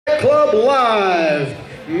Club Live.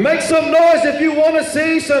 Make some noise if you want to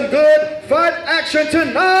see some good fight action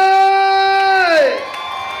tonight.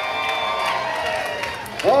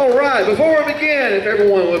 All right, before we begin, if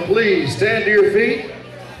everyone would please stand to your feet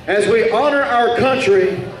as we honor our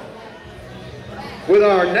country with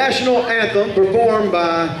our national anthem performed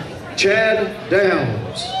by Chad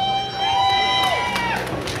Downs.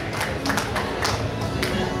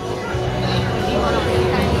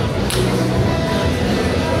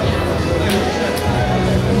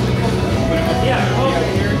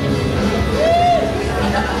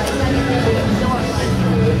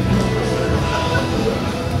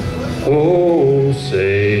 Oh,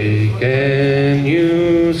 say, can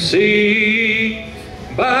you see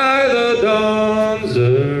by the dawn's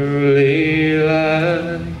early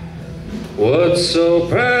light what so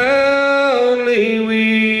proudly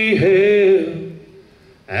we hailed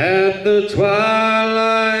at the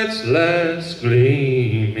twilight's last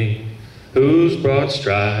gleaming, whose broad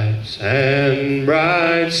stripes and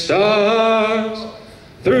bright stars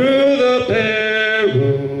through the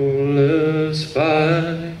perilous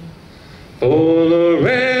fight for the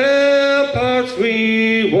ramparts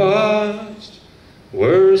we watched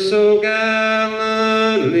were so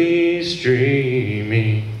gallantly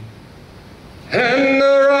streaming, and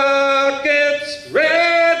the rockets'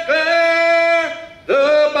 red glare,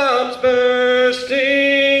 the bombs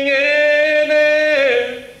bursting in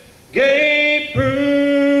air, gave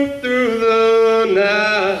proof through the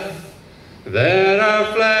night that our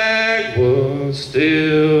flag was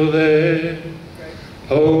still there.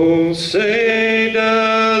 Oh, say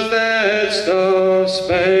does that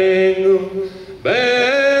star-spangled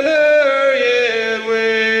banner yet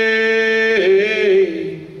wave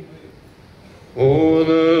o'er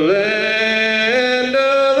the land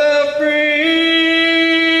of the free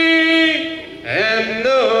and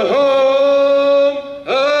the home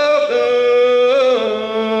of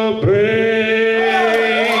the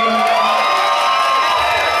brave?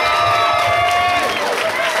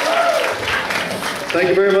 Thank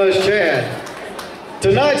you very much, Chad.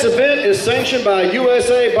 Tonight's event is sanctioned by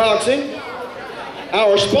USA Boxing.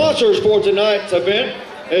 Our sponsors for tonight's event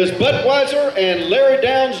is Budweiser and Larry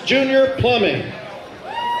Downs Jr. Plumbing.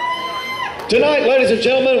 Tonight, ladies and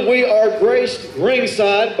gentlemen, we are graced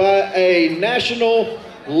ringside by a national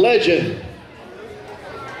legend,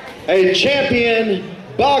 a champion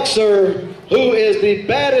boxer who is the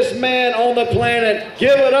baddest man on the planet.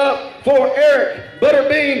 Give it up for Eric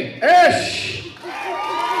Butterbean Esch.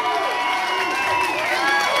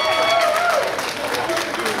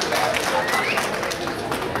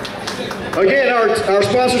 Again, our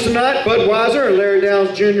sponsors tonight, Budweiser and Larry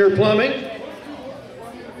Downs Jr. Plumbing.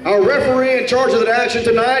 Our referee in charge of the action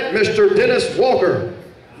tonight, Mr. Dennis Walker.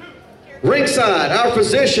 Ringside, our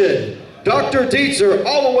physician, Dr. Dietzer,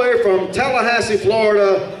 all the way from Tallahassee,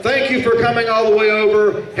 Florida. Thank you for coming all the way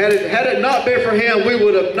over. Had it not been for him, we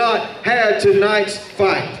would have not had tonight's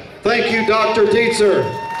fight. Thank you, Dr. Dietzer,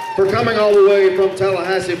 for coming all the way from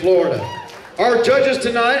Tallahassee, Florida. Our judges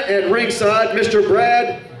tonight at ringside, Mr.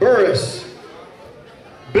 Brad Burris,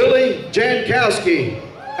 Billy Jankowski,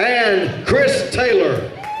 and Chris Taylor.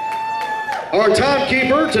 Our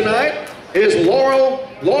timekeeper tonight is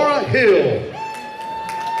Laura Hill.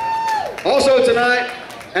 Also tonight,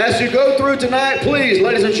 as you go through tonight, please,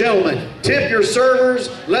 ladies and gentlemen, tip your servers,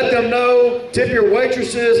 let them know, tip your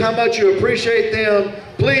waitresses how much you appreciate them.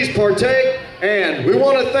 Please partake. And we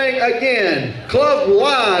want to thank again Club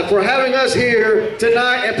Live for having us here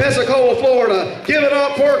tonight in Pensacola, Florida. Give it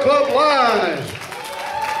up for Club Live.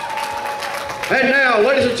 And now,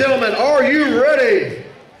 ladies and gentlemen, are you ready?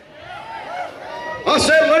 I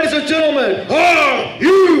said, ladies and gentlemen, are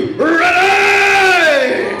you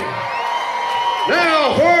ready?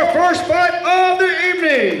 Now for our first fight of the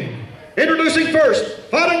evening. Introducing first,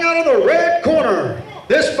 fighting out of the red corner.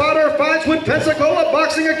 This fighter fights with Pensacola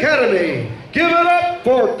Boxing Academy. Give it up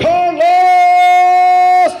for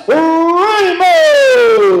Carlos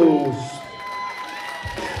Ramos.